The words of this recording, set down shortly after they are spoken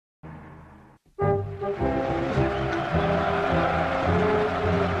On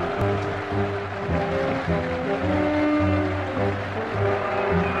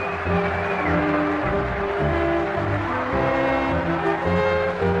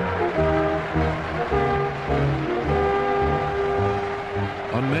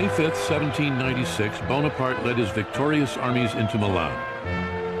May 5th, 1796, Bonaparte led his victorious armies into Milan.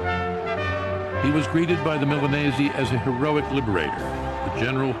 He was greeted by the Milanese as a heroic liberator, the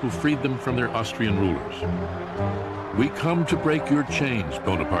general who freed them from their Austrian rulers. "We come to break your chains,"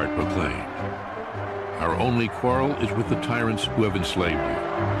 Bonaparte proclaimed. "Our only quarrel is with the tyrants who have enslaved you."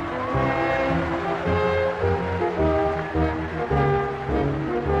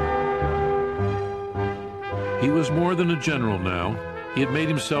 He was more than a general now. He had made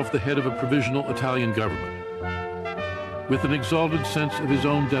himself the head of a provisional Italian government. With an exalted sense of his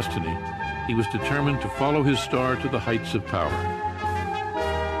own destiny, he was determined to follow his star to the heights of power.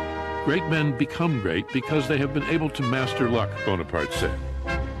 Great men become great because they have been able to master luck, Bonaparte said.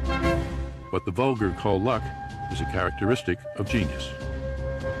 What the vulgar call luck is a characteristic of genius.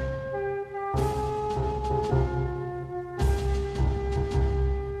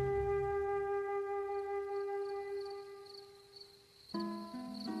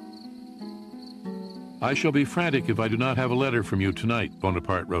 "I shall be frantic if I do not have a letter from you tonight,"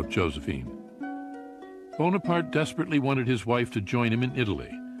 Bonaparte wrote Josephine. Bonaparte desperately wanted his wife to join him in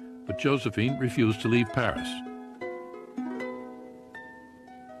Italy, but Josephine refused to leave Paris.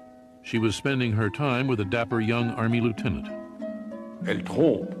 She was spending her time with a dapper young army lieutenant.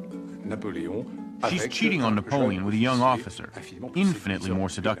 She's cheating on Napoleon with a young officer, infinitely more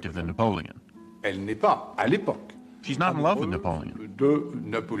seductive than Napoleon. She's not in love with Napoleon.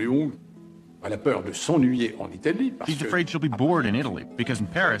 She's afraid she'll be bored in Italy, because in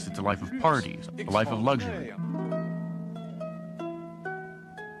Paris it's a life of parties, a life of luxury.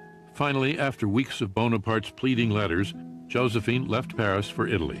 Finally, after weeks of Bonaparte's pleading letters, Josephine left Paris for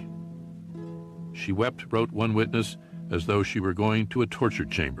Italy. She wept, wrote one witness, as though she were going to a torture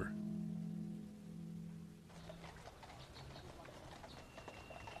chamber.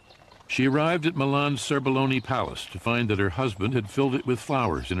 She arrived at Milan's Serbelloni Palace to find that her husband had filled it with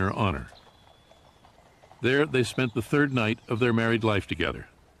flowers in her honor. There they spent the third night of their married life together.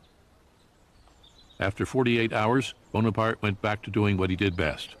 After 48 hours, Bonaparte went back to doing what he did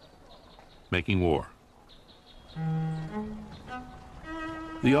best, making war.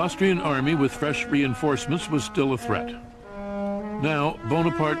 The Austrian army with fresh reinforcements was still a threat. Now,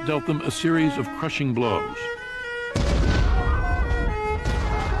 Bonaparte dealt them a series of crushing blows.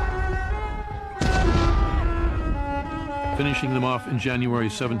 Finishing them off in January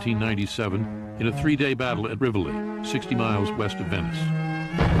 1797 in a three-day battle at Rivoli, 60 miles west of Venice.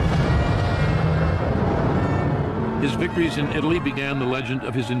 His victories in Italy began the legend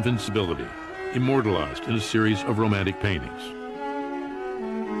of his invincibility, immortalized in a series of romantic paintings.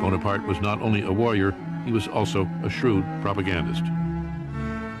 Bonaparte was not only a warrior, he was also a shrewd propagandist.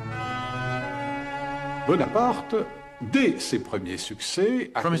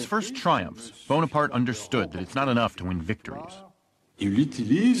 From his first triumphs, Bonaparte understood that it's not enough to win victories. He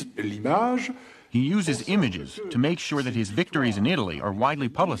uses images to make sure that his victories in Italy are widely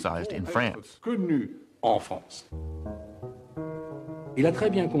publicized in France. He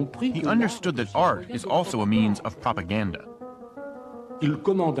understood that art is also a means of propaganda.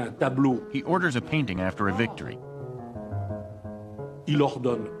 He orders a painting after a victory. He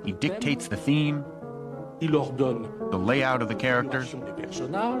dictates the theme, the layout of the characters.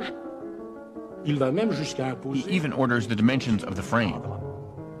 He even orders the dimensions of the frame.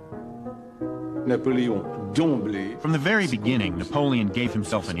 From the very beginning, Napoleon gave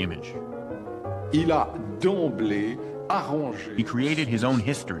himself an image. He created his own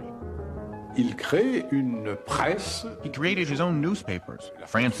history. He created his own newspapers,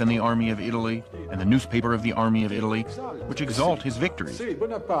 France and the Army of Italy, and the newspaper of the Army of Italy, which exalt his victories.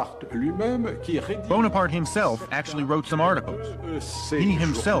 Bonaparte himself actually wrote some articles. He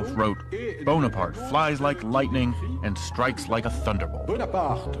himself wrote, "Bonaparte flies like lightning and strikes like a thunderbolt."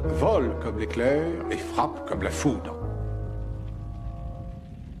 Bonaparte vole comme l'éclair et frappe comme la foudre.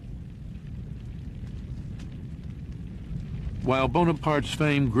 While Bonaparte's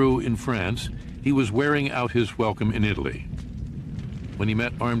fame grew in France, he was wearing out his welcome in Italy. When he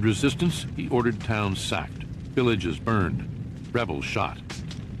met armed resistance, he ordered towns sacked, villages burned, rebels shot.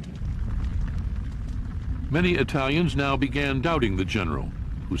 Many Italians now began doubting the general,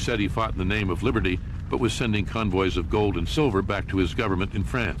 who said he fought in the name of liberty, but was sending convoys of gold and silver back to his government in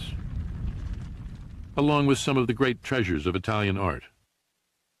France, along with some of the great treasures of Italian art.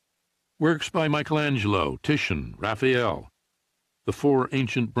 Works by Michelangelo, Titian, Raphael, the 4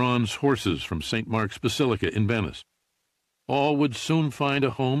 ancient bronze horses from St. Mark's Basilica in Venice. All would soon find a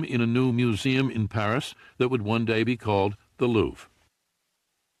home in a new museum in Paris that would one day be called the Louvre.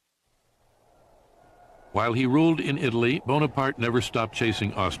 While he ruled in Italy, Bonaparte never stopped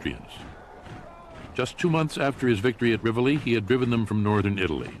chasing Austrians. Just 2 months after his victory at Rivoli, he had driven them from northern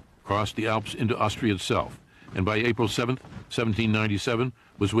Italy, crossed the Alps into Austria itself, and by April 7, 1797,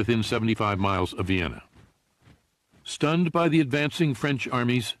 was within 75 miles of Vienna. Stunned by the advancing French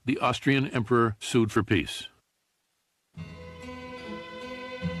armies, the Austrian emperor sued for peace.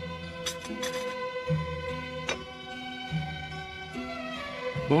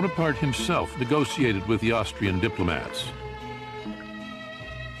 Bonaparte himself negotiated with the Austrian diplomats.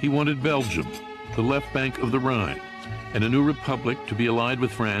 He wanted Belgium, the left bank of the Rhine, and a new republic to be allied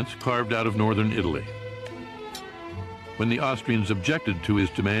with France carved out of northern Italy. When the Austrians objected to his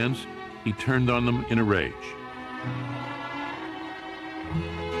demands, he turned on them in a rage.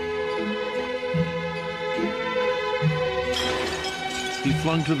 He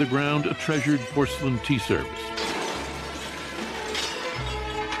flung to the ground a treasured porcelain tea service.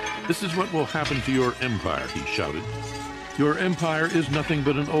 "This is what will happen to your empire," he shouted. "Your empire is nothing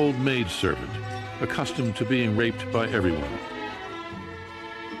but an old maidservant, accustomed to being raped by everyone."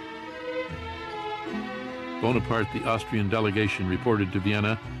 Bonaparte, the Austrian delegation reported to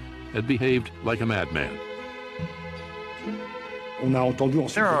Vienna, had behaved like a madman.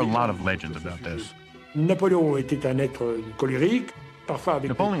 There are a lot of legends about this. Napoleon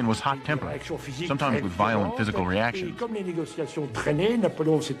was hot-tempered, sometimes with violent physical reactions. And when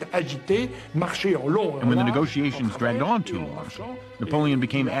the negotiations dragged on too long, Napoleon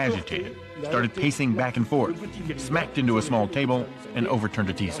became agitated, started pacing back and forth, smacked into a small table, and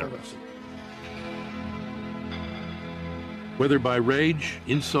overturned a tea service. Whether by rage,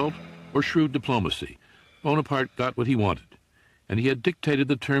 insult, or shrewd diplomacy, Bonaparte got what he wanted, and he had dictated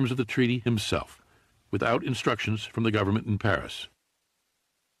the terms of the treaty himself, without instructions from the government in Paris.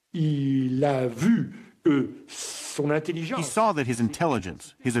 He saw that his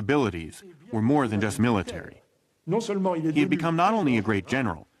intelligence, his abilities, were more than just military. He had become not only a great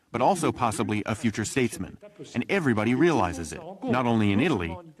general, but also possibly a future statesman, and everybody realizes it, not only in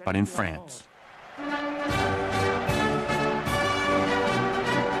Italy, but in France.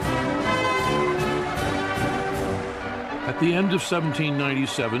 At the end of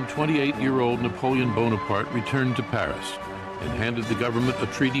 1797, 28-year-old Napoleon Bonaparte returned to Paris and handed the government a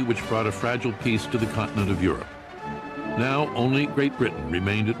treaty which brought a fragile peace to the continent of Europe. Now only Great Britain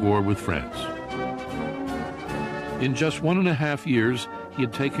remained at war with France. In just 1.5 years, he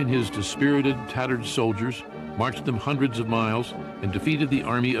had taken his dispirited, tattered soldiers, marched them hundreds of miles, and defeated the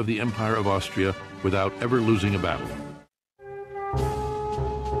army of the Empire of Austria without ever losing a battle.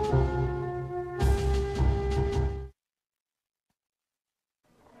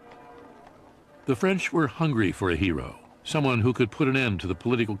 The French were hungry for a hero, someone who could put an end to the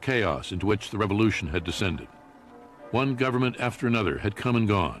political chaos into which the revolution had descended. One government after another had come and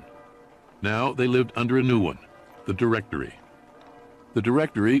gone. Now they lived under a new one, the Directory. The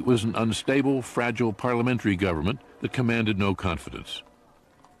Directory was an unstable, fragile parliamentary government that commanded no confidence.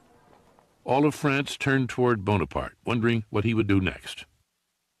 All of France turned toward Bonaparte, wondering what he would do next.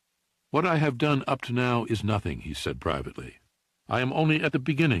 "What I have done up to now is nothing," he said privately. "I am only at the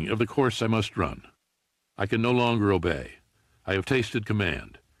beginning of the course I must run. I can no longer obey. I have tasted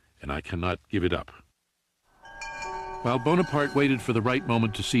command, and I cannot give it up." While Bonaparte waited for the right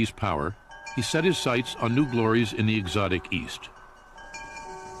moment to seize power, he set his sights on new glories in the exotic East.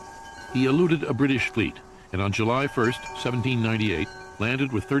 He eluded a British fleet, and on July 1st, 1798,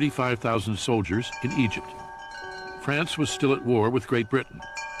 landed with 35,000 soldiers in Egypt. France was still at war with Great Britain,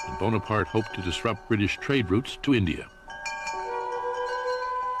 and Bonaparte hoped to disrupt British trade routes to India.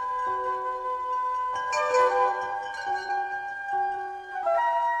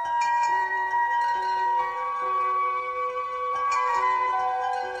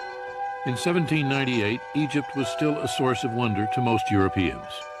 In 1798, Egypt was still a source of wonder to most Europeans.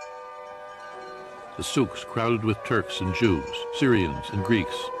 The souks crowded with Turks and Jews, Syrians and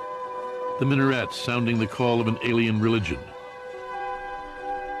Greeks. The minarets sounding the call of an alien religion.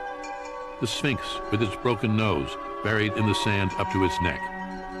 The Sphinx with its broken nose buried in the sand up to its neck.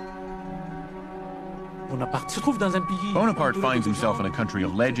 Bonaparte finds himself in a country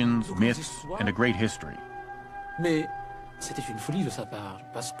of legends, myths, and a great history.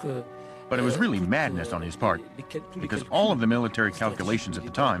 But it was really madness on his part, because all of the military calculations at the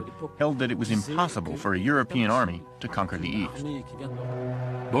time held that it was impossible for a European army to conquer the East.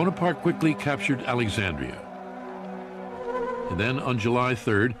 Bonaparte quickly captured Alexandria, and then on July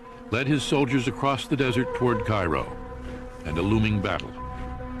 3rd, led his soldiers across the desert toward Cairo. and a looming battle.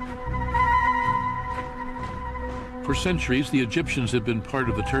 For centuries, the Egyptians had been part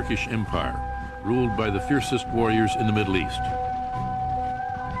of the Turkish Empire, ruled by the fiercest warriors in the Middle East,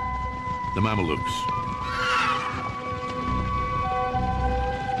 the Mamelukes.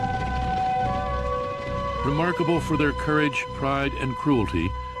 Remarkable for their courage, pride, and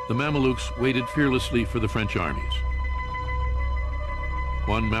cruelty, the Mamelukes waited fearlessly for the French armies.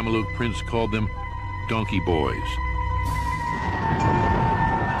 One Mameluke prince called them donkey boys.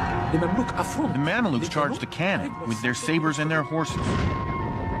 The Mamelukes charged the cannon with their sabers and their horses,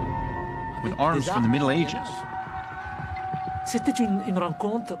 with arms from the Middle Ages.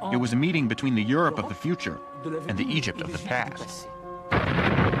 It was a meeting between the Europe of the future and the Egypt of the past.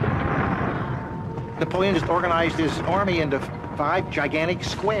 Napoleon just organized his army into 5 gigantic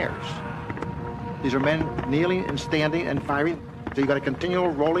squares. These are men kneeling and standing and firing, so you got a continual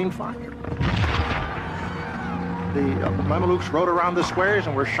rolling fire. The Mamelukes rode around the squares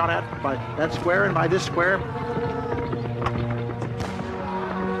and were shot at by that square and by this square.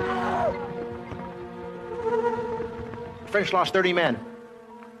 The French lost 30 men.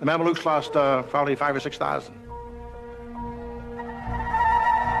 The Mamelukes lost probably 5,000 or 6,000.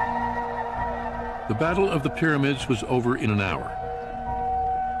 The Battle of the Pyramids was over in an hour.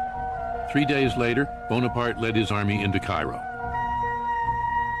 3 days later, Bonaparte led his army into Cairo.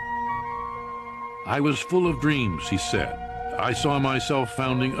 I was full of dreams, he said. I saw myself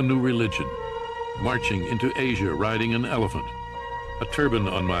founding a new religion, marching into Asia riding an elephant, a turban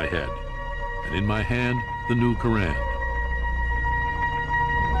on my head, and in my hand, the new Quran.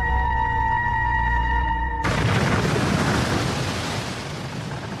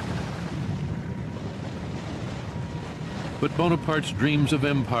 But Bonaparte's dreams of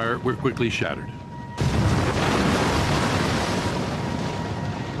empire were quickly shattered.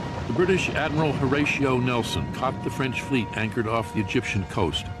 The British Admiral Horatio Nelson caught the French fleet anchored off the Egyptian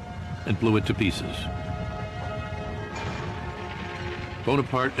coast and blew it to pieces.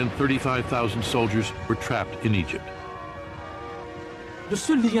 Bonaparte and 35,000 soldiers were trapped in Egypt.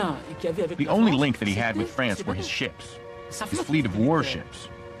 The only link that he had with France were his ships, his fleet of warships.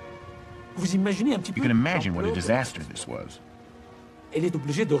 You can imagine what a disaster this was.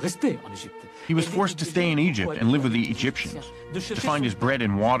 He was forced to stay in Egypt and live with the Egyptians, to find his bread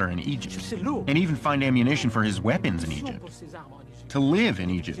and water in Egypt, and even find ammunition for his weapons in Egypt, to live in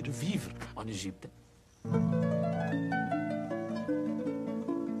Egypt.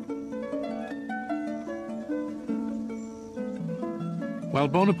 While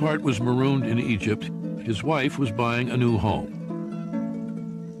Bonaparte was marooned in Egypt, his wife was buying a new home.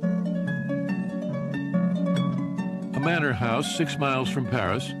 A manor house 6 miles from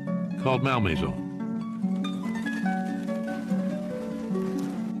Paris called Malmaison.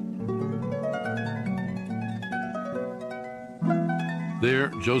 There,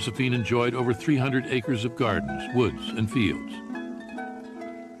 Josephine enjoyed over 300 acres of gardens, woods, and fields,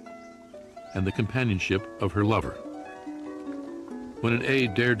 and the companionship of her lover. When an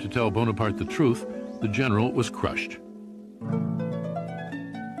aide dared to tell Bonaparte the truth, the general was crushed.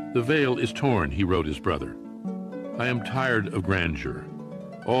 "The veil is torn," he wrote his brother. "I am tired of grandeur.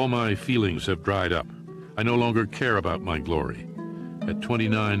 All my feelings have dried up. I no longer care about my glory. At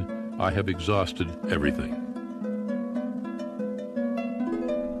 29, I have exhausted everything."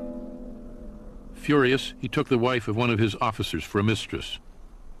 Furious, he took the wife of one of his officers for a mistress.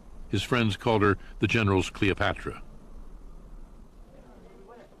 His friends called her the general's Cleopatra.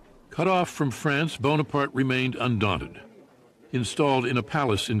 Cut off from France, Bonaparte remained undaunted. Installed in a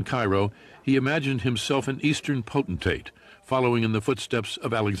palace in Cairo, he imagined himself an Eastern potentate, following in the footsteps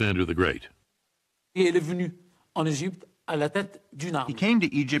of Alexander the Great. He came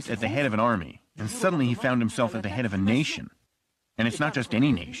to Egypt at the head of an army, and suddenly he found himself at the head of a nation. And it's not just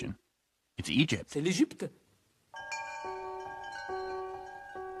any nation, it's Egypt.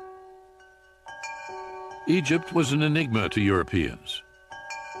 Egypt was an enigma to Europeans.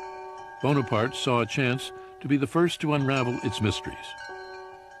 Bonaparte saw a chance to be the first to unravel its mysteries.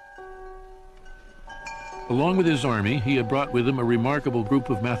 Along with his army, he had brought with him a remarkable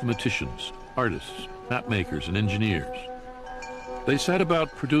group of mathematicians, artists, mapmakers, and engineers. They set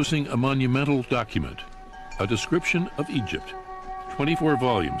about producing a monumental document, a description of Egypt, 24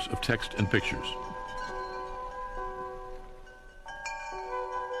 volumes of text and pictures.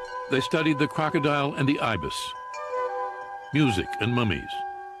 They studied the crocodile and the ibis, music and mummies,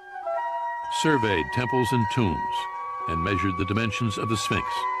 surveyed temples and tombs, and measured the dimensions of the Sphinx.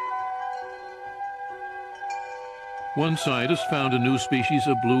 One scientist found a new species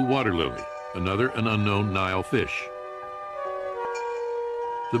of blue water lily, another an unknown Nile fish.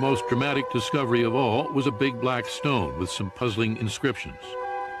 The most dramatic discovery of all was a big black stone with some puzzling inscriptions.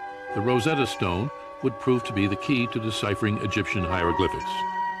 The Rosetta Stone would prove to be the key to deciphering Egyptian hieroglyphics.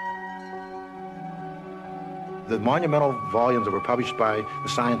 The monumental volumes that were published by the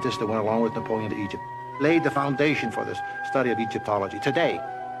scientists that went along with Napoleon to Egypt laid the foundation for this study of Egyptology today.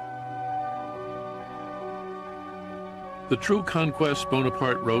 The true conquests,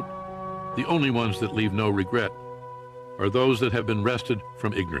 Bonaparte wrote, the only ones that leave no regret are those that have been wrested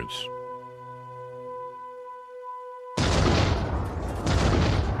from ignorance.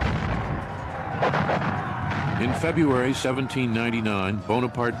 In February 1799,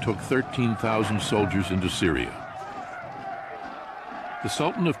 Bonaparte took 13,000 soldiers into Syria. The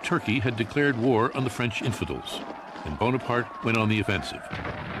Sultan of Turkey had declared war on the French infidels, and Bonaparte went on the offensive.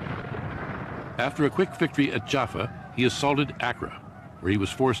 After a quick victory at Jaffa, he assaulted Accra, where he was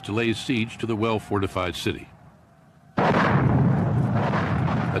forced to lay siege to the well-fortified city.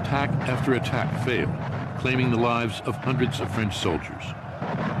 Attack after attack failed, claiming the lives of hundreds of French soldiers.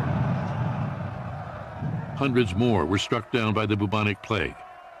 Hundreds more were struck down by the bubonic plague.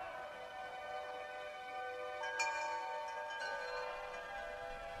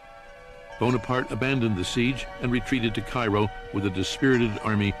 Bonaparte abandoned the siege and retreated to Cairo with a dispirited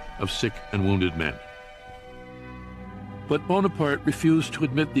army of sick and wounded men. But Bonaparte refused to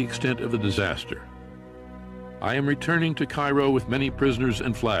admit the extent of the disaster. "I am returning to Cairo with many prisoners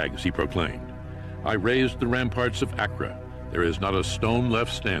and flags," he proclaimed. "I razed the ramparts of Accra. There is not a stone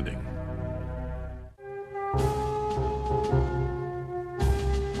left standing."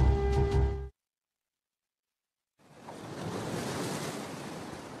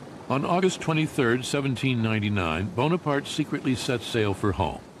 On August 23, 1799, Bonaparte secretly set sail for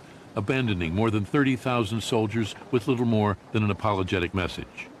home, abandoning more than 30,000 soldiers with little more than an apologetic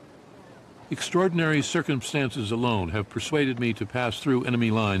message. "Extraordinary circumstances alone have persuaded me to pass through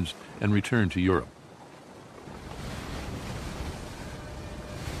enemy lines and return to Europe."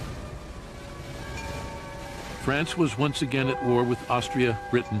 France was once again at war with Austria,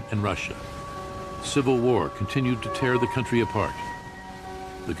 Britain, and Russia. Civil war continued to tear the country apart.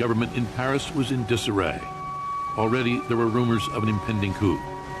 The government in Paris was in disarray. Already there were rumors of an impending coup.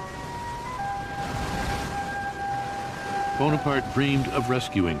 Bonaparte dreamed of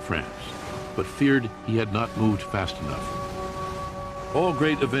rescuing France, but feared he had not moved fast enough. "All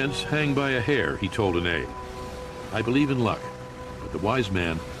great events hang by a hair," he told an aide. "I believe in luck, but the wise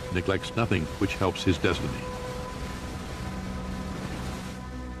man neglects nothing which helps his destiny."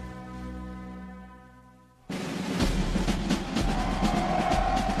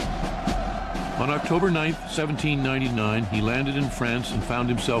 On October 9, 1799, he landed in France and found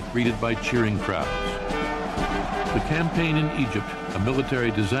himself greeted by cheering crowds. The campaign in Egypt, a military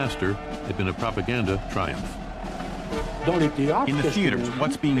disaster, had been a propaganda triumph. In the theaters,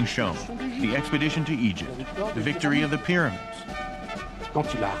 what's being shown? The expedition to Egypt, the victory of the pyramids.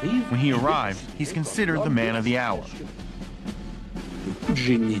 When he arrived, he's considered the man of the hour.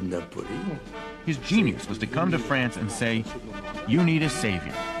 His genius was to come to France and say, "You need a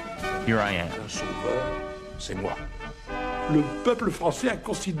savior. Here I am."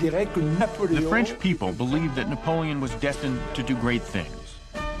 The French people believed that Napoleon was destined to do great things.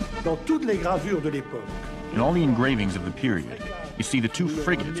 In all the engravings of the period, you see the two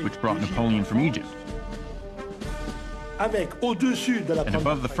frigates which brought Napoleon from Egypt. And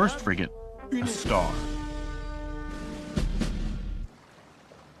above the first frigate, a star.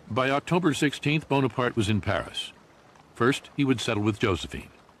 By October 16th, Bonaparte was in Paris. First, he would settle with Josephine.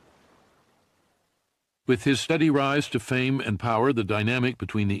 With his steady rise to fame and power, the dynamic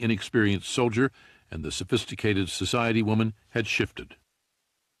between the inexperienced soldier and the sophisticated society woman had shifted.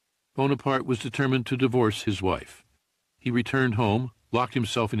 Bonaparte was determined to divorce his wife. He returned home, locked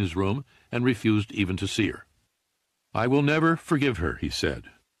himself in his room, and refused even to see her. "I will never forgive her," he said.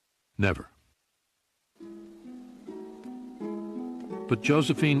 Never. But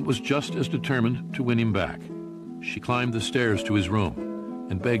Josephine was just as determined to win him back. She climbed the stairs to his room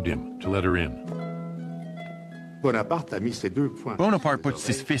and begged him to let her in. Bonaparte puts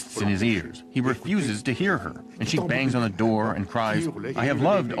his fists in his ears. He refuses to hear her, and she bangs on the door and cries, "I have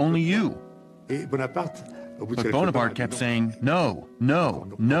loved only you." But Bonaparte kept saying, "No,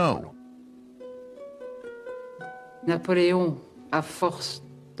 no, no." Napoleon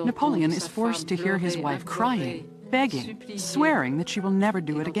is forced to hear his wife crying, begging, swearing that she will never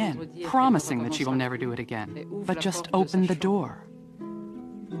do it again, promising that she will never do it again, but just open the door.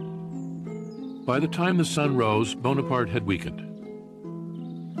 By the time the sun rose, Bonaparte had weakened.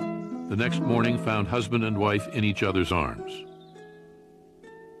 The next morning found husband and wife in each other's arms.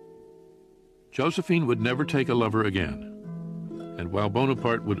 Josephine would never take a lover again, And while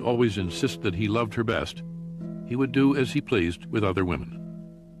Bonaparte would always insist that he loved her best, he would do as he pleased with other women.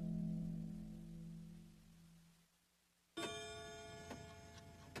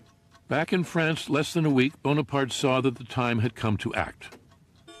 Back in France, less than a week, Bonaparte saw that the time had come to act.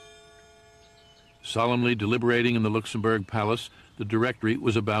 Solemnly deliberating in the Luxembourg Palace, the Directory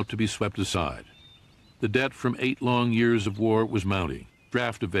was about to be swept aside. The debt from 8 long years of war was mounting,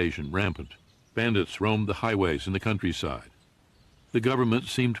 draft evasion rampant. Bandits roamed the highways in the countryside. The government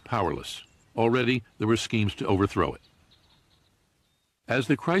seemed powerless. Already there were schemes to overthrow it. As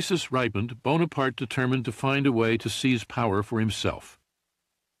the crisis ripened, Bonaparte determined to find a way to seize power for himself.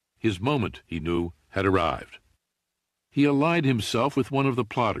 His moment, he knew, had arrived. He allied himself with one of the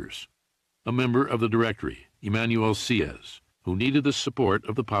plotters, a member of the Directory, Emmanuel Sieyès, who needed the support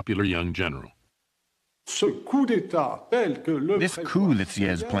of the popular young general. This coup that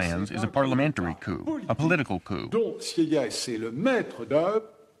Sieyès plans is a parliamentary coup, a political coup.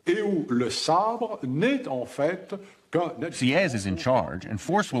 Sieyès is in charge, and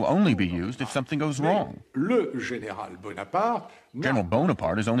force will only be used if something goes wrong. General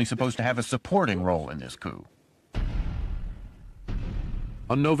Bonaparte is only supposed to have a supporting role in this coup.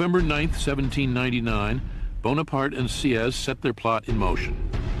 On November 9th, 1799, Bonaparte and Sieyès set their plot in motion.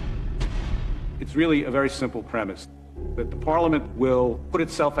 It's really a very simple premise, that the Parliament will put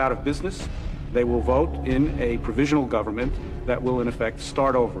itself out of business. They will vote in a provisional government that will, in effect,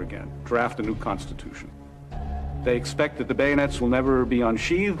 start over again, draft a new constitution. They expect that the bayonets will never be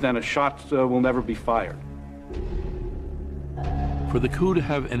unsheathed and a shot will never be fired. For the coup to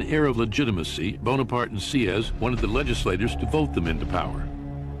have an air of legitimacy, Bonaparte and Sieyès wanted the legislators to vote them into power.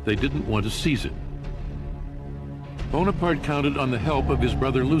 They didn't want to seize it. Bonaparte counted on the help of his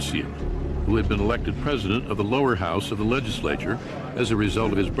brother Lucien, who had been elected president of the lower house of the legislature as a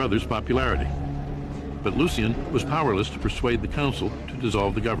result of his brother's popularity. But Lucien was powerless to persuade the council to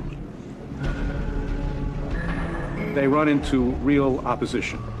dissolve the government. They run into real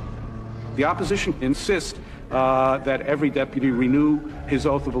opposition. The opposition insists that every deputy renew his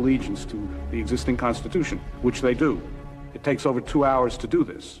oath of allegiance to the existing constitution, which they do. It takes over 2 hours to do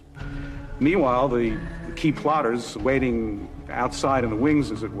this. Meanwhile, the key plotters waiting outside in the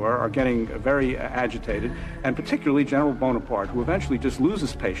wings, as it were, are getting very agitated, and particularly General Bonaparte, who eventually just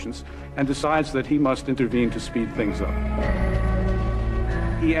loses patience and decides that he must intervene to speed things up.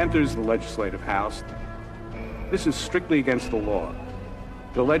 He enters the legislative house. This is strictly against the law.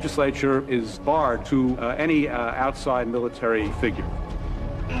 The legislature is barred to any outside military figure.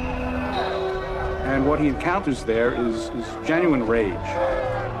 And what he encounters there is genuine rage.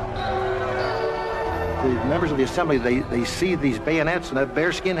 The members of the assembly, they see these bayonets and their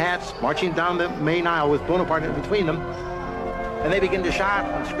bearskin hats marching down the main aisle with Bonaparte in between them, and they begin to shout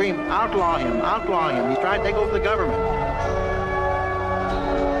and scream, outlaw him, he's trying to take over the government.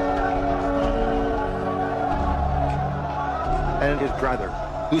 And his brother,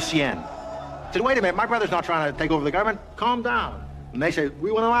 Lucien, said, wait a minute, my brother's not trying to take over the government, calm down. And they say,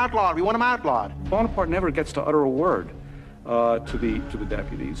 we want him outlawed, we want him outlawed. Bonaparte never gets to utter a word to the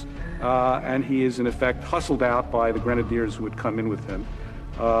deputies, and he is in effect hustled out by the grenadiers who had come in with him,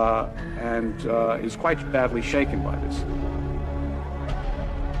 and is quite badly shaken by this.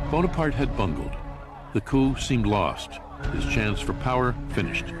 Bonaparte had bungled. The coup seemed lost, his chance for power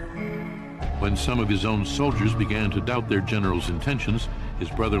finished. When some of his own soldiers began to doubt their general's intentions, his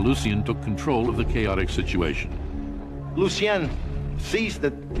brother Lucien took control of the chaotic situation. Lucien sees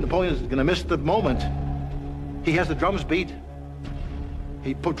that Napoleon is going to miss the moment. He has the drums beat.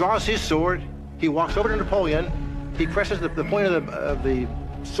 He draws his sword. He walks over to Napoleon. He presses the point of the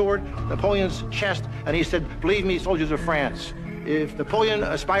sword, Napoleon's chest, and he said, believe me, soldiers of France, if Napoleon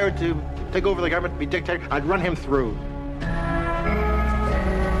aspired to take over the government, be dictator, I'd run him through.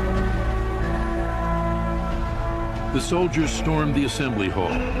 The soldiers stormed the assembly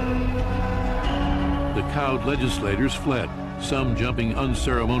hall. The cowed legislators fled, some jumping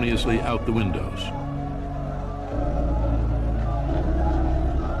unceremoniously out the windows.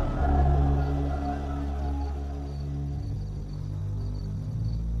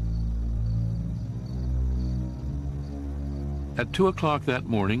 At 2 o'clock that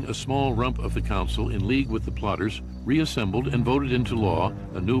morning, a small rump of the council, in league with the plotters, reassembled and voted into law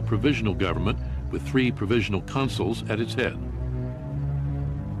a new provisional government with 3 provisional consuls at its head.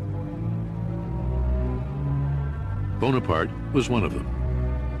 Bonaparte was one of them.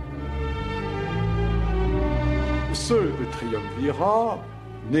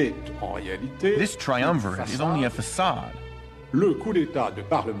 This triumvirate is only a facade.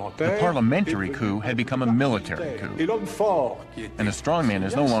 The parliamentary coup had become a military coup. And the strongman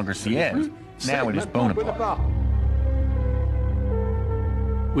is no longer Sieyès, now it is Bonaparte.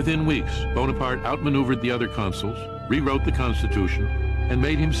 Within weeks, Bonaparte outmaneuvered the other consuls, rewrote the Constitution, and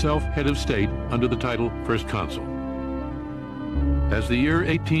made himself head of state under the title First Consul. As the year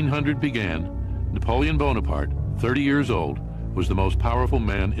 1800 began, Napoleon Bonaparte, 30 years old, was the most powerful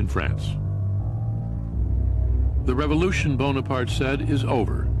man in France. The revolution, Bonaparte said, is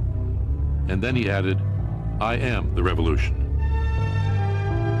over. And then he added, I am the revolution.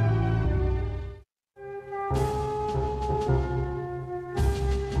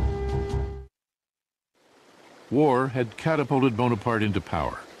 War had catapulted Bonaparte into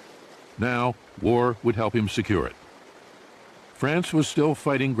power. Now, war would help him secure it. France was still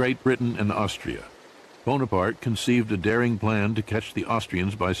fighting Great Britain and Austria. Bonaparte conceived a daring plan to catch the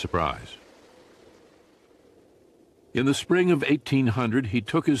Austrians by surprise. In the spring of 1800, he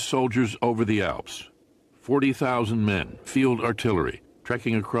took his soldiers over the Alps. 40,000 men, field artillery,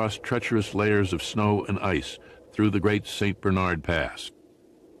 trekking across treacherous layers of snow and ice through the great St. Bernard Pass.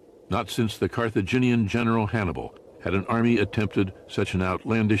 Not since the Carthaginian general Hannibal had an army attempted such an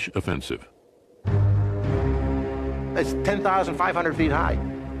outlandish offensive. It's 10,500 feet high.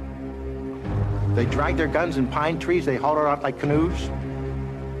 They dragged their guns in pine trees, they hauled it out like canoes,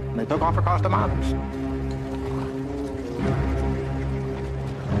 and they took off across the mountains.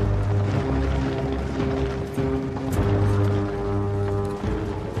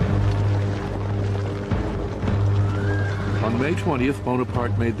 On May 20th,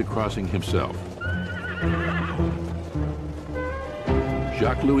 Bonaparte made the crossing himself.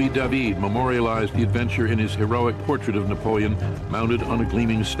 Jacques-Louis David memorialized the adventure in his heroic portrait of Napoleon mounted on a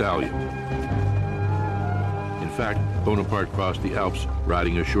gleaming stallion. In fact, Bonaparte crossed the Alps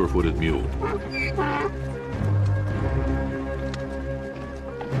riding a sure-footed mule.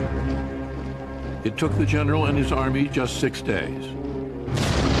 It took the general and his army just 6 days.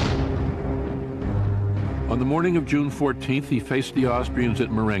 On the morning of June 14th, he faced the Austrians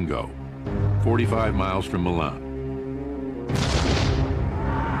at Marengo, 45 miles from Milan.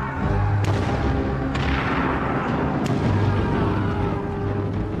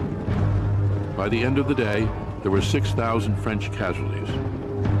 By the end of the day, there were 6,000 French casualties,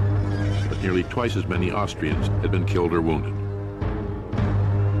 but nearly twice as many Austrians had been killed or wounded.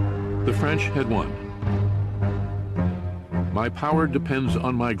 The French had won. My power depends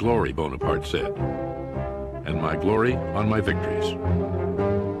on my glory, Bonaparte said, and my glory on my victories.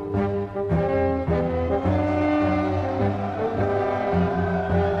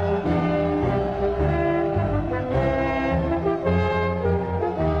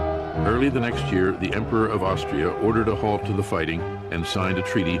 Early the next year, the Emperor of Austria ordered a halt to the fighting and signed a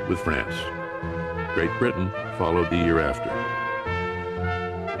treaty with France. Great Britain followed the year after.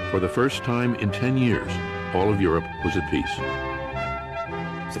 For the first time in 10 years, all of Europe was at peace.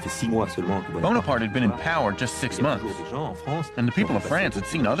 Bonaparte had been in power just 6 months, and the people of France had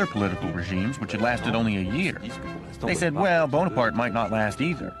seen other political regimes which had lasted only a year. They said, well, Bonaparte might not last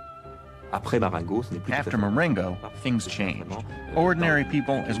either. After Marengo, things changed. Ordinary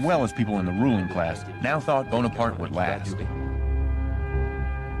people, as well as people in the ruling class, now thought Bonaparte would last.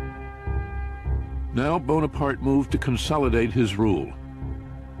 Now Bonaparte moved to consolidate his rule.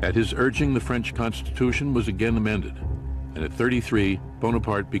 At his urging, the French Constitution was again amended, and at 33,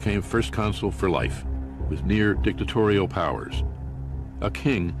 Bonaparte became First Consul for life, with near dictatorial powers. A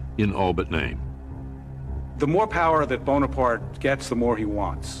king in all but name. The more power that Bonaparte gets, the more he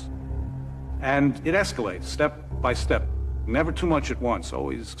wants. And it escalates step by step, never too much at once,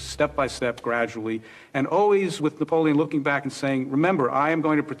 always step by step, gradually, and always with Napoleon looking back and saying, remember, I am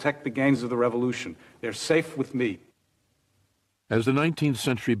going to protect the gains of the revolution. They're safe with me. As the 19th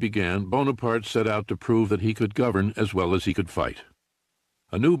century began, Bonaparte set out to prove that he could govern as well as he could fight.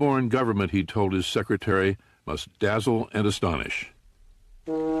 A newborn government, he told his secretary, must dazzle and astonish.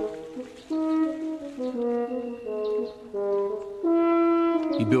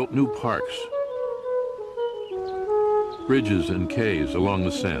 He built new parks, bridges and quays along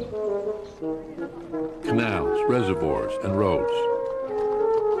the Seine, canals, reservoirs, and roads.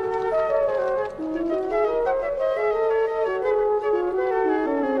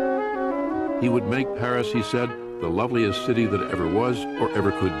 He would make Paris, he said, the loveliest city that ever was or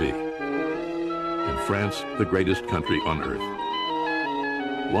ever could be, and France the greatest country on earth.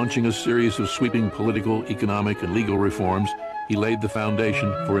 Launching a series of sweeping political, economic, and legal reforms, he laid the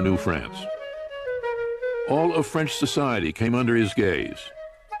foundation for a new France. All of French society came under his gaze.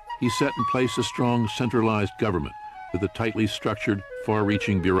 He set in place a strong, centralized government with a tightly structured,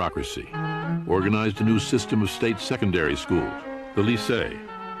 far-reaching bureaucracy, organized a new system of state secondary schools, the lycée,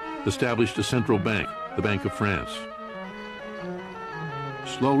 established a central bank, the Bank of France.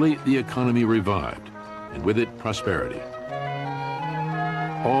 Slowly, the economy revived, and with it, prosperity.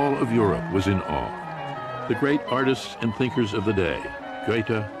 All of Europe was in awe. The great artists and thinkers of the day,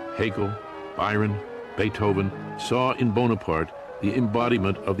 Goethe, Hegel, Byron, Beethoven, saw in Bonaparte the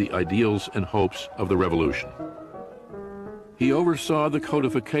embodiment of the ideals and hopes of the revolution. He oversaw the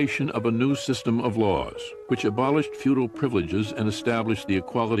codification of a new system of laws, which abolished feudal privileges and established the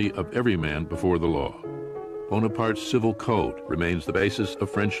equality of every man before the law. Bonaparte's civil code remains the basis of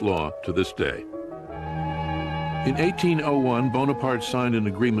French law to this day. In 1801, Bonaparte signed an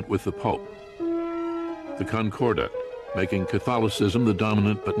agreement with the Pope, the Concordat, making Catholicism the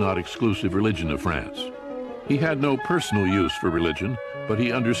dominant but not exclusive religion of France. He had no personal use for religion, but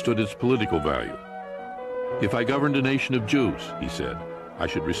he understood its political value. If I governed a nation of Jews, he said, I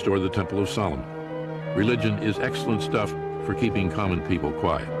should restore the Temple of Solomon. Religion is excellent stuff for keeping common people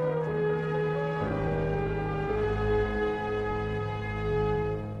quiet.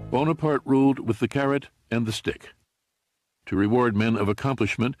 Bonaparte ruled with the carrot and the stick. To reward men of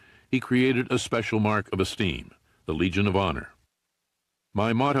accomplishment, he created a special mark of esteem, the Legion of Honor.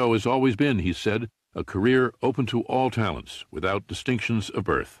 My motto has always been, he said, a career open to all talents, without distinctions of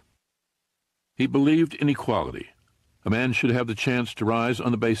birth. He believed in equality. A man should have the chance to rise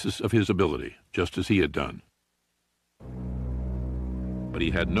on the basis of his ability, just as he had done. But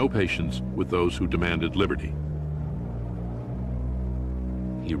he had no patience with those who demanded liberty.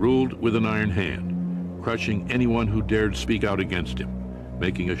 He ruled with an iron hand, crushing anyone who dared speak out against him,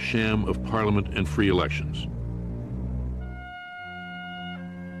 making a sham of parliament and free elections.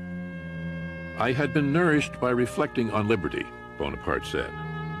 I had been nourished by reflecting on liberty, Bonaparte said,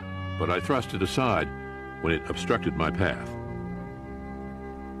 but I thrust it aside when it obstructed my path.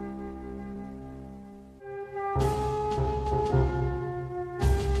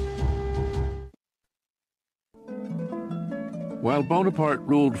 While Bonaparte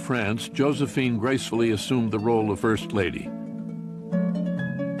ruled France, Josephine gracefully assumed the role of First Lady.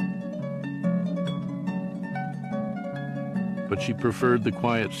 But she preferred the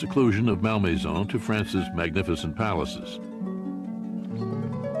quiet seclusion of Malmaison to France's magnificent palaces.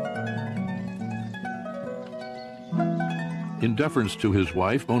 In deference to his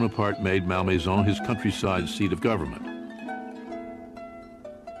wife, Bonaparte made Malmaison his countryside seat of government.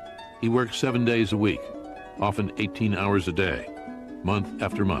 He worked 7 days a week, often 18 hours a day, month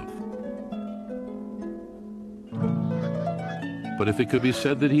after month. But if it could be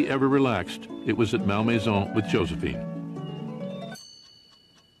said that he ever relaxed, it was at Malmaison with Josephine.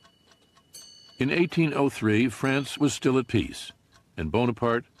 In 1803, France was still at peace, and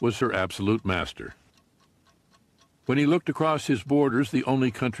Bonaparte was her absolute master. When he looked across his borders, the only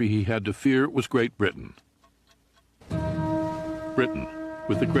country he had to fear was Great Britain. Britain,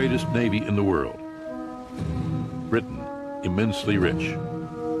 with the greatest navy in the world. Britain, immensely rich.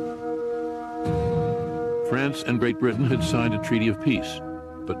 France and Great Britain had signed a treaty of peace,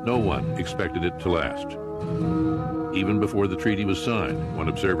 but no one expected it to last. Even before the treaty was signed, one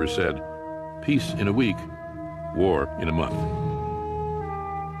observer said, "Peace in a week, war in a month."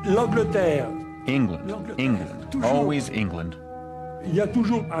 L'Angleterre. England, always England. Il y a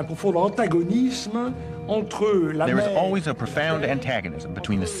toujours un profond antagonisme entre la There is mer. always a profound antagonism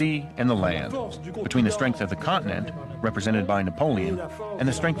between the sea and the land, between the strength of the continent, represented by Napoleon, and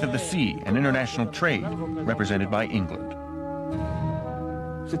the strength of the sea and international trade, represented by England.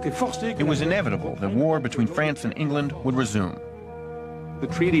 It was inevitable that war between France and England would resume. The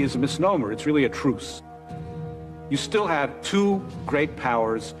treaty is a misnomer. It's really a truce. You still have two great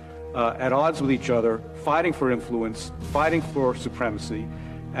powers at odds with each other, fighting for influence, fighting for supremacy,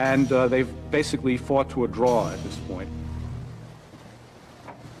 and they've basically fought to a draw at this point.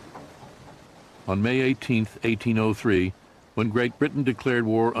 On May 18th, 1803, when Great Britain declared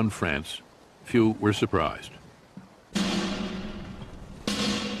war on France, few were surprised.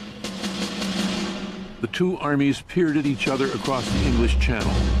 The two armies peered at each other across the English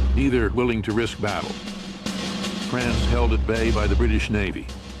Channel, neither willing to risk battle. France held at bay by the British Navy,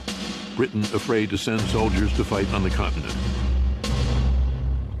 Britain afraid to send soldiers to fight on the continent.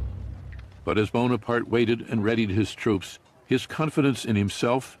 But as Bonaparte waited and readied his troops, his confidence in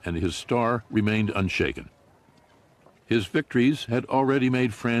himself and his star remained unshaken. His victories had already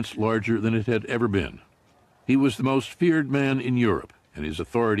made France larger than it had ever been. He was the most feared man in Europe, and his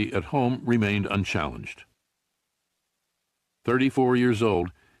authority at home remained unchallenged. 34 years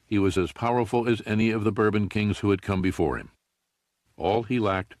old, he was as powerful as any of the Bourbon kings who had come before him. All he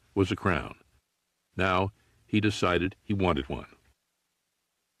lacked was a crown. Now he decided he wanted one.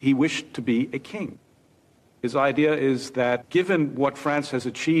 He wished to be a king. His idea is that given what France has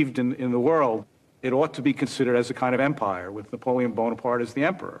achieved in the world, it ought to be considered as a kind of empire, with Napoleon Bonaparte as the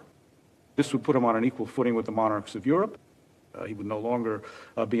emperor. This would put him on an equal footing with the monarchs of Europe. He would no longer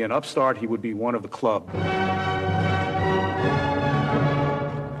be an upstart, he would be one of the club.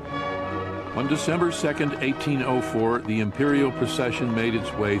 On December 2nd, 1804, the imperial procession made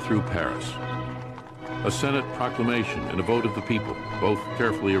its way through Paris. A Senate proclamation and a vote of the people, both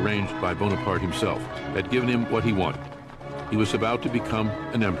carefully arranged by Bonaparte himself, had given him what he wanted. He was about to become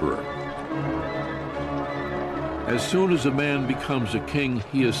an emperor. As soon as a man becomes a king,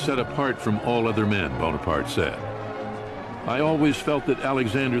 he is set apart from all other men, Bonaparte said. I always felt that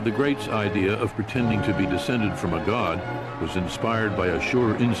Alexander the Great's idea of pretending to be descended from a god was inspired by a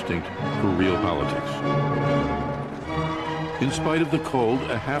sure instinct for real politics. In spite of the cold,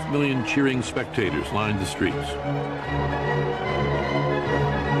 500,000 cheering spectators lined the streets.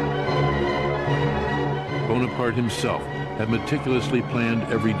 Bonaparte himself had meticulously planned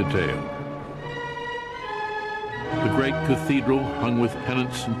every detail. The great cathedral, hung with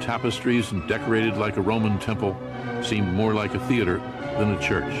pennants and tapestries and decorated like a Roman temple, seemed more like a theater than a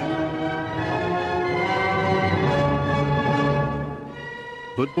church.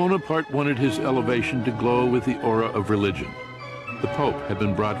 But Bonaparte wanted his elevation to glow with the aura of religion. The Pope had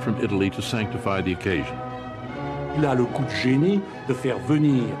been brought from Italy to sanctify the occasion. Il a le coup de génie de faire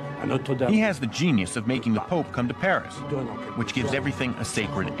venir à Notre-Dame. He has the genius of making the Pope come to Paris, which gives everything a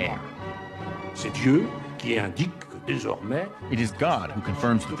sacred air. C'est Dieu qui indique que désormais, It is God who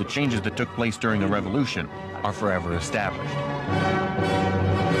confirms that the changes that took place during the Revolution are forever established.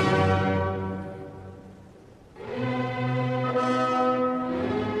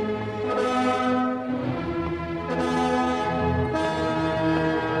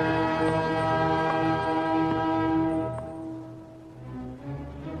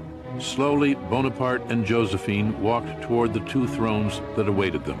 Slowly, Bonaparte and Josephine walked toward the two thrones that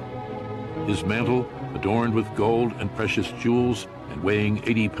awaited them. His mantle, adorned with gold and precious jewels and weighing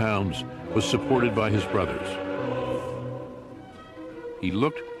 80 pounds, was supported by his brothers. He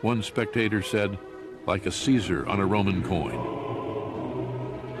looked, one spectator said, like a Caesar on a Roman coin.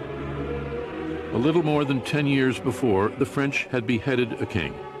 A little more than 10 years before, the French had beheaded a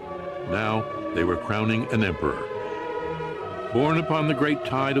king. Now they were crowning an emperor. Born upon the great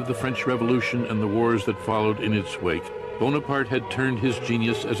tide of the French Revolution and the wars that followed in its wake, Bonaparte had turned his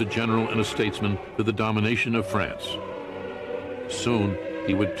genius as a general and a statesman to the domination of France. Soon,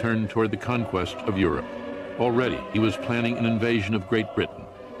 he would turn toward the conquest of Europe. Already, he was planning an invasion of Great Britain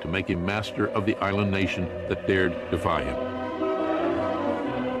to make him master of the island nation that dared defy him.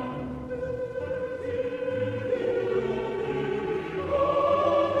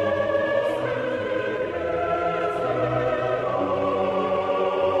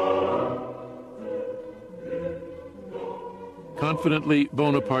 Confidently,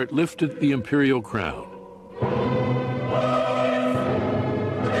 Bonaparte lifted the imperial crown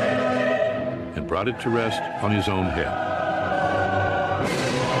and brought it to rest on his own head.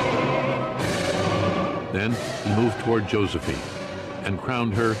 Then he moved toward Josephine and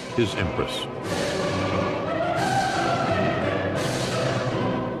crowned her his empress.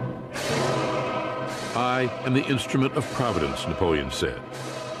 I am the instrument of Providence, Napoleon said.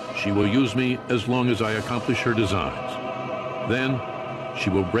 She will use me as long as I accomplish her designs. Then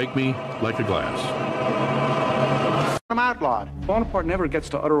she will break me like a glass. I'm outlawed. Bonaparte never gets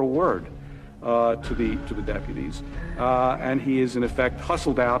to utter a word to the deputies, and he is in effect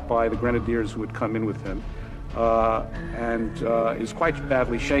hustled out by the grenadiers who had come in with him, and is quite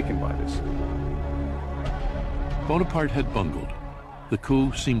badly shaken by this. Bonaparte had bungled. The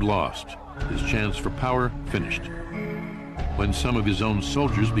coup seemed lost, his chance for power finished. When some of his own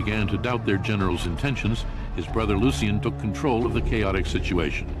soldiers began to doubt their general's intentions, his brother Lucien took control of the chaotic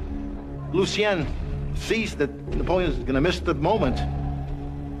situation. Lucien sees that Napoleon is going to miss the moment.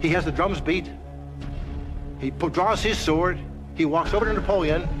 He has the drums beat. He draws his sword. He walks over to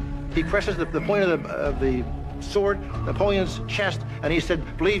Napoleon. He presses the point of the sword, Napoleon's chest, and he said,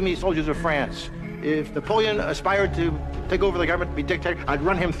 "Believe me, soldiers of France, if Napoleon aspired to take over the government, be dictator, I'd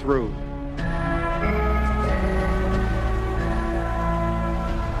run him through."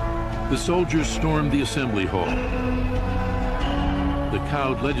 The soldiers stormed the assembly hall. The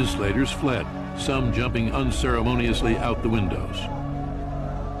cowed legislators fled, some jumping unceremoniously out the windows.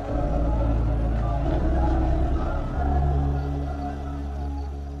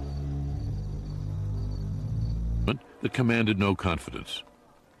 But that commanded no confidence.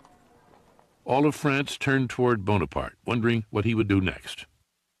 All of France turned toward Bonaparte, wondering what he would do next.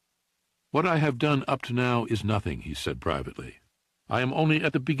 "What I have done up to now is nothing," he said privately. "I am only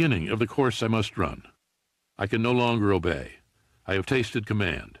at the beginning of the course I must run. I can no longer obey. I have tasted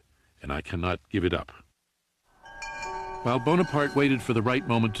command, and I cannot give it up." While Bonaparte waited for the right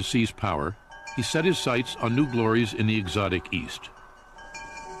moment to seize power, he set his sights on new glories in the exotic East.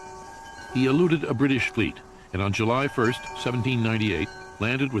 He eluded a British fleet, and on July 1st, 1798,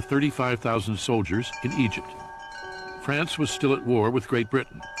 landed with 35,000 soldiers in Egypt. France was still at war with Great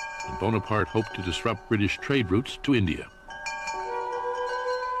Britain, and Bonaparte hoped to disrupt British trade routes to India.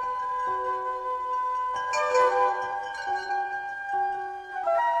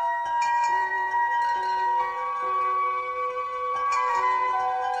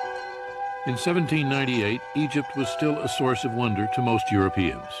 In 1798, Egypt was still a source of wonder to most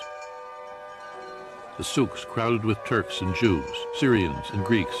Europeans. The souks crowded with Turks and Jews, Syrians and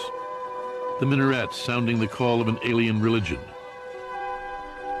Greeks. The minarets sounding the call of an alien religion.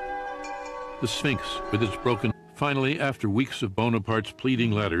 The Sphinx with its broken... Finally, after weeks of Bonaparte's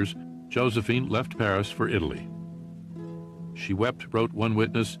pleading letters, Josephine left Paris for Italy. She wept, wrote one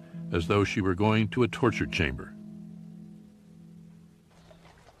witness, as though she were going to a torture chamber.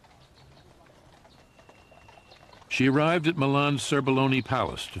 She arrived at Milan's Serbelloni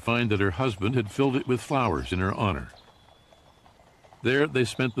Palace to find that her husband had filled it with flowers in her honor. There they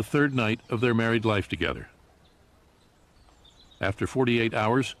spent the third night of their married life together. After 48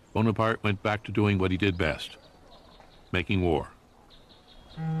 hours, Bonaparte went back to doing what he did best, making war.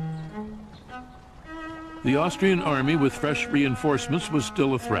 The Austrian army with fresh reinforcements was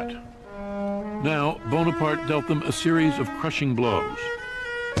still a threat. Now, Bonaparte dealt them a series of crushing blows.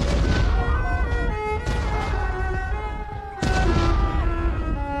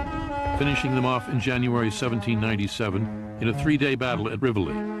 Finishing them off in January 1797 in a three-day battle at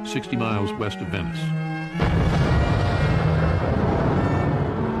Rivoli, 60 miles west of Venice.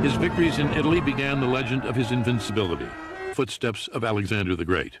 His victories in Italy began the legend of his invincibility, footsteps of Alexander the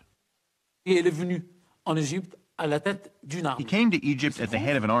Great. He came to Egypt at the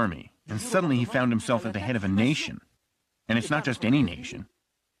head of an army, and suddenly he found himself at the head of a nation. And it's not just any nation,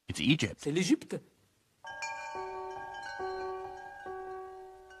 it's Egypt.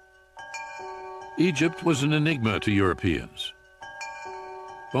 Egypt was an enigma to Europeans.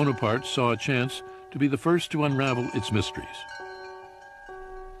 Bonaparte saw a chance to be the first to unravel its mysteries.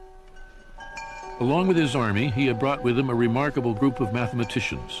 Along with his army, he had brought with him a remarkable group of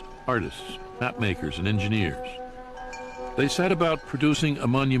mathematicians, artists, mapmakers, and engineers. They set about producing a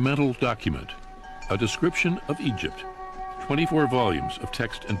monumental document, a description of Egypt, 24 volumes of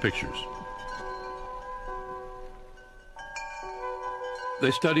text and pictures.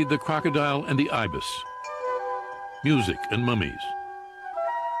 They studied the crocodile and the ibis, music and mummies,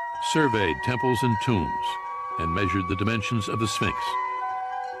 surveyed temples and tombs, and measured the dimensions of the Sphinx.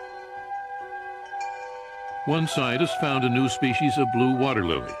 One scientist found a new species of blue water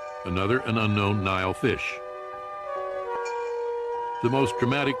lily, another an unknown Nile fish. The most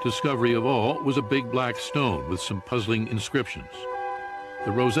dramatic discovery of all was a big black stone with some puzzling inscriptions.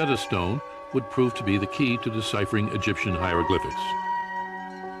 The Rosetta Stone would prove to be the key to deciphering Egyptian hieroglyphics.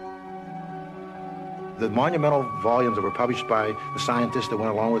 The monumental volumes that were published by the scientists that went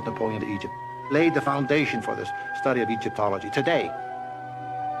along with Napoleon to Egypt laid the foundation for this study of Egyptology today.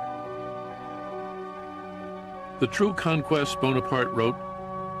 The true conquests Bonaparte wrote,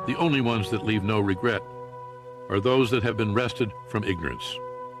 the only ones that leave no regret, are those that have been wrested from ignorance.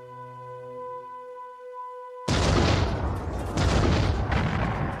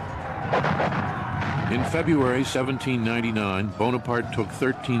 In February 1799, Bonaparte took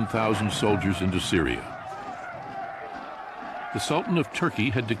 13,000 soldiers into Syria. The Sultan of Turkey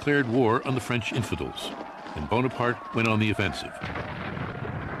had declared war on the French infidels, and Bonaparte went on the offensive.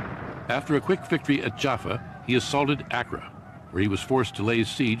 After a quick victory at Jaffa, he assaulted Accra, where he was forced to lay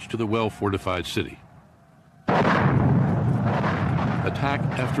siege to the well-fortified city. Attack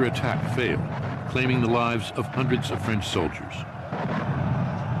after attack failed, claiming the lives of hundreds of French soldiers.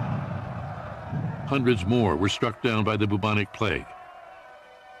 Hundreds more were struck down by the bubonic plague.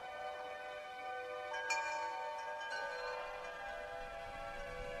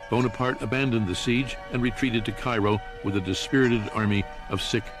 Bonaparte abandoned the siege and retreated to Cairo with a dispirited army of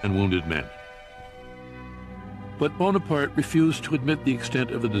sick and wounded men. But Bonaparte refused to admit the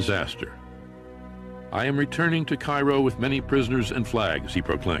extent of the disaster. "I am returning to Cairo with many prisoners and flags," he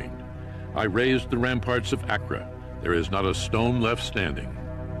proclaimed. "I raised the ramparts of Accra. There is not a stone left standing."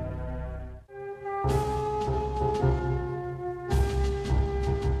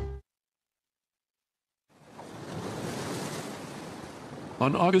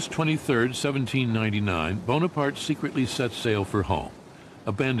 On August 23, 1799, Bonaparte secretly set sail for home,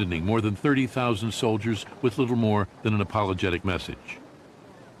 abandoning more than 30,000 soldiers with little more than an apologetic message.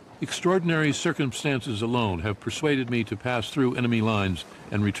 "Extraordinary circumstances alone have persuaded me to pass through enemy lines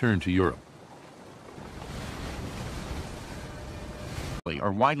and return to Europe." frankly,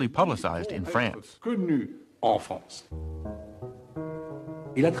 are widely publicized in France.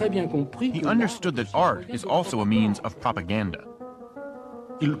 He understood that art is also a means of propaganda.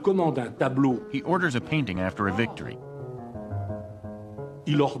 He orders a painting after a victory.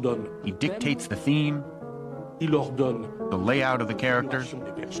 He dictates the theme, the layout of the characters.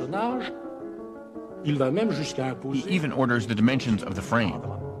 He even orders the dimensions of the frame.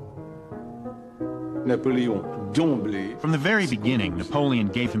 From the very beginning, Napoleon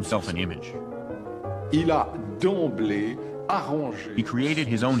gave himself an image. He created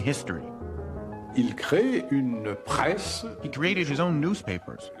his own history. He created his own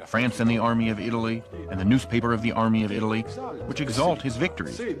newspapers, France and the Army of Italy, and the newspaper of the Army of Italy, which exalt his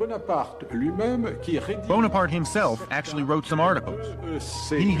victories. Bonaparte himself actually wrote some articles.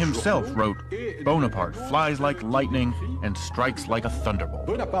 He himself wrote, "Bonaparte flies like lightning and strikes like a thunderbolt."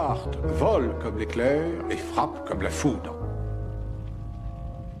 Bonaparte vole comme l'éclair et frappe comme la foudre.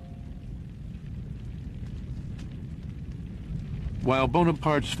 While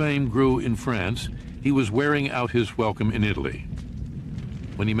Bonaparte's fame grew in France, he was wearing out his welcome in Italy.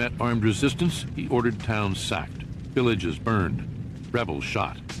 When he met armed resistance, he ordered towns sacked, villages burned, rebels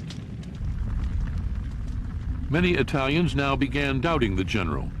shot. Many Italians now began doubting the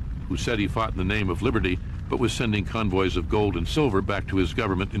general, who said he fought in the name of liberty, but was sending convoys of gold and silver back to his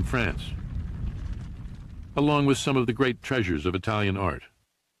government in France, along with some of the great treasures of Italian art.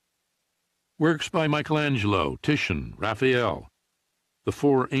 Works by Michelangelo, Titian, Raphael, the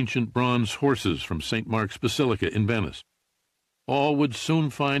 4 ancient bronze horses from St. Mark's Basilica in Venice. All would soon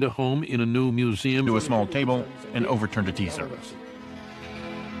find a home in a new museum. To a small table and overturned a tea service.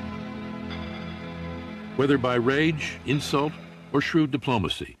 Whether by rage, insult, or shrewd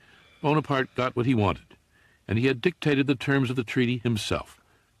diplomacy, Bonaparte got what he wanted, and he had dictated the terms of the treaty himself,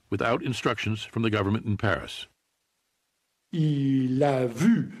 without instructions from the government in Paris. He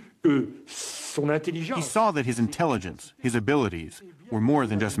saw that his intelligence, his abilities, were more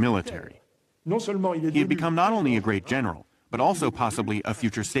than just military. He had become not only a great general, but also possibly a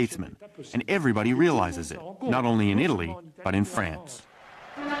future statesman, and everybody realizes it, not only in Italy, but in France.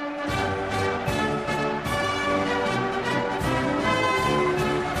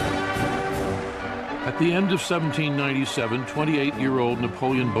 At the end of 1797, 28-year-old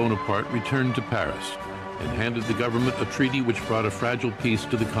Napoleon Bonaparte returned to Paris and handed the government a treaty which brought a fragile peace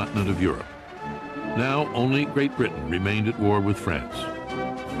to the continent of Europe. Now only Great Britain remained at war with France.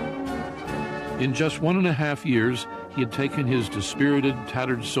 In just 1.5 years, he had taken his dispirited,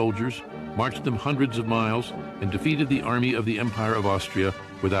 tattered soldiers, marched them hundreds of miles, and defeated the army of the Empire of Austria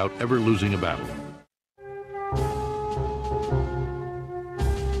without ever losing a battle.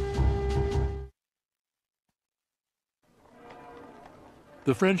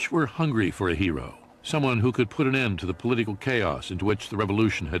 The French were hungry for a hero, someone who could put an end to the political chaos into which the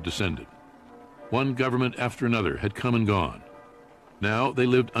revolution had descended. One government after another had come and gone. Now they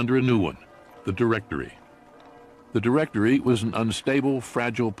lived under a new one, the Directory. The Directory was an unstable,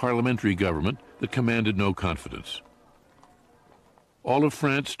 fragile parliamentary government that commanded no confidence. All of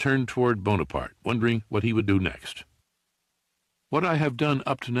France turned toward Bonaparte, wondering what he would do next. "What I have done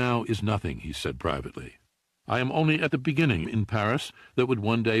up to now is nothing," he said privately. "I am only at the beginning in Paris that would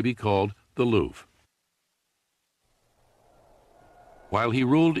one day be called the Louvre." While he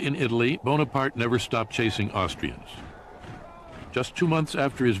ruled in Italy, Bonaparte never stopped chasing Austrians. Just 2 months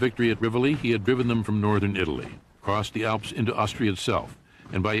after his victory at Rivoli, he had driven them from northern Italy, crossed the Alps into Austria itself,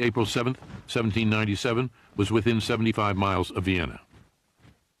 and by April 7, 1797, was within 75 miles of Vienna.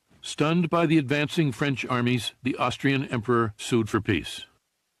 Stunned by the advancing French armies, the Austrian emperor sued for peace.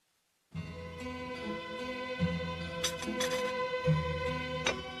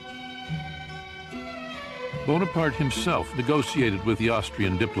 Bonaparte himself negotiated with the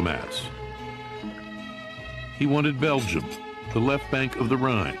Austrian diplomats. He wanted Belgium, the left bank of the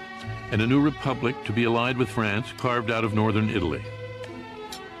Rhine, and a new republic to be allied with France carved out of northern Italy.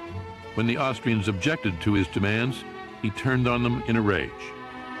 When the Austrians objected to his demands, he turned on them in a rage.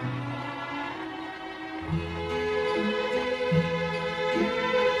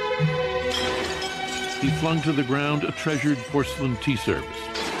 He flung to the ground a treasured porcelain tea service.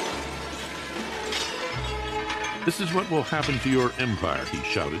 "This is what will happen to your empire," he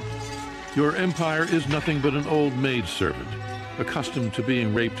shouted. "Your empire is nothing but an old maidservant, accustomed to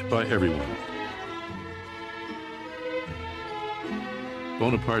being raped by everyone."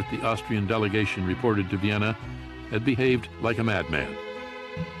 Bonaparte, the Austrian delegation reported to Vienna, had behaved like a madman.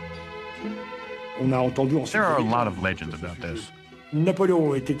 There are a lot of legends about this.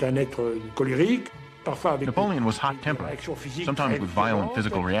 Napoléon était un être colérique. Napoleon was hot-tempered, sometimes with violent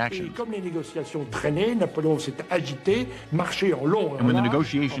physical reactions. And when the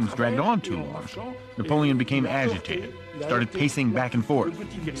negotiations dragged on too long, Napoleon became agitated, started pacing back and forth,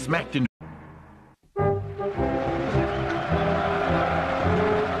 smacked into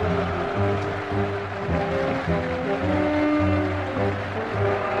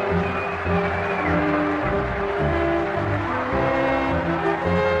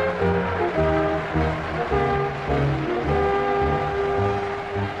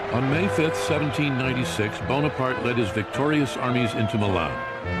On May 5th, 1796, Bonaparte led his victorious armies into Milan.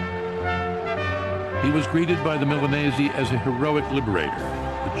 He was greeted by the Milanese as a heroic liberator,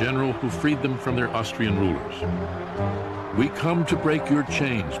 the general who freed them from their Austrian rulers. "We come to break your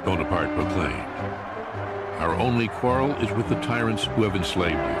chains," Bonaparte proclaimed. "Our only quarrel is with the tyrants who have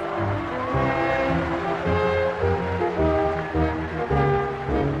enslaved you."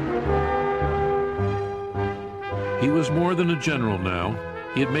 He was more than a general now.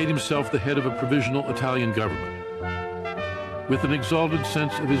 He had made himself the head of a provisional Italian government. With an exalted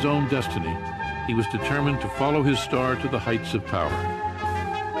sense of his own destiny, he was determined to follow his star to the heights of power.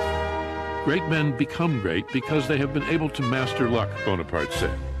 Great men become great because they have been able to master luck, Bonaparte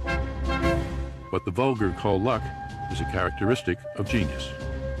said. What the vulgar call luck is a characteristic of genius.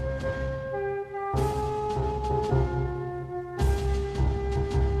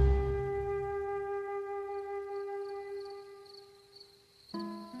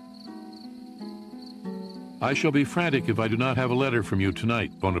 "I shall be frantic if I do not have a letter from you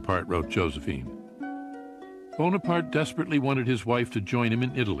tonight," Bonaparte wrote Josephine. Bonaparte desperately wanted his wife to join him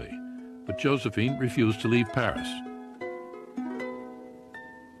in Italy, but Josephine refused to leave Paris.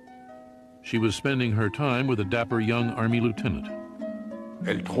 She was spending her time with a dapper young army lieutenant.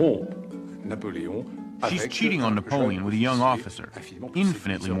 She's cheating on Napoleon with a young officer,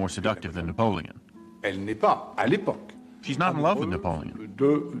 infinitely more seductive than Napoleon. She's not in love with Napoleon.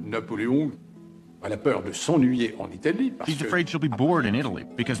 She's afraid she'll be bored in Italy,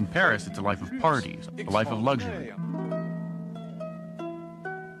 because in Paris it's a life of parties, a life of luxury.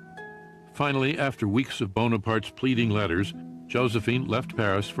 Finally, after weeks of Bonaparte's pleading letters, Josephine left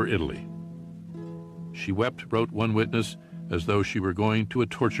Paris for Italy. She wept, wrote one witness, as though she were going to a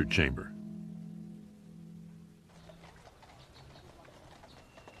torture chamber.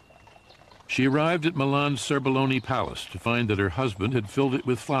 She arrived at Milan's Serbelloni Palace to find that her husband had filled it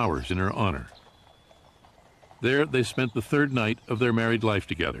with flowers in her honor. There they spent the third night of their married life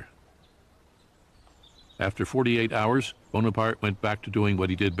together. After 48 hours, Bonaparte went back to doing what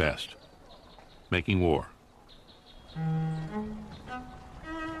he did best, making war.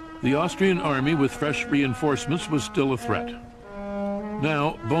 The Austrian army with fresh reinforcements was still a threat.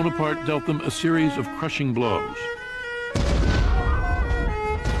 Now, Bonaparte dealt them a series of crushing blows.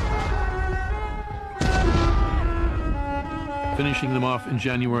 Finishing them off in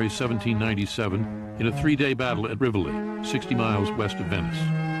January 1797 in a three-day battle at Rivoli, 60 miles west of Venice.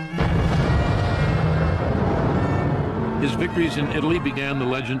 His victories in Italy began the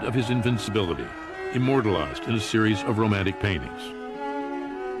legend of his invincibility, immortalized in a series of romantic paintings.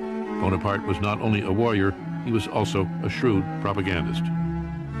 Bonaparte was not only a warrior, he was also a shrewd propagandist.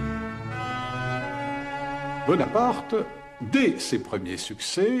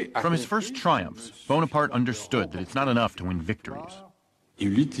 From his first triumphs, Bonaparte understood that it's not enough to win victories.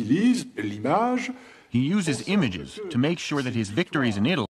 He uses images to make sure that his victories in Italy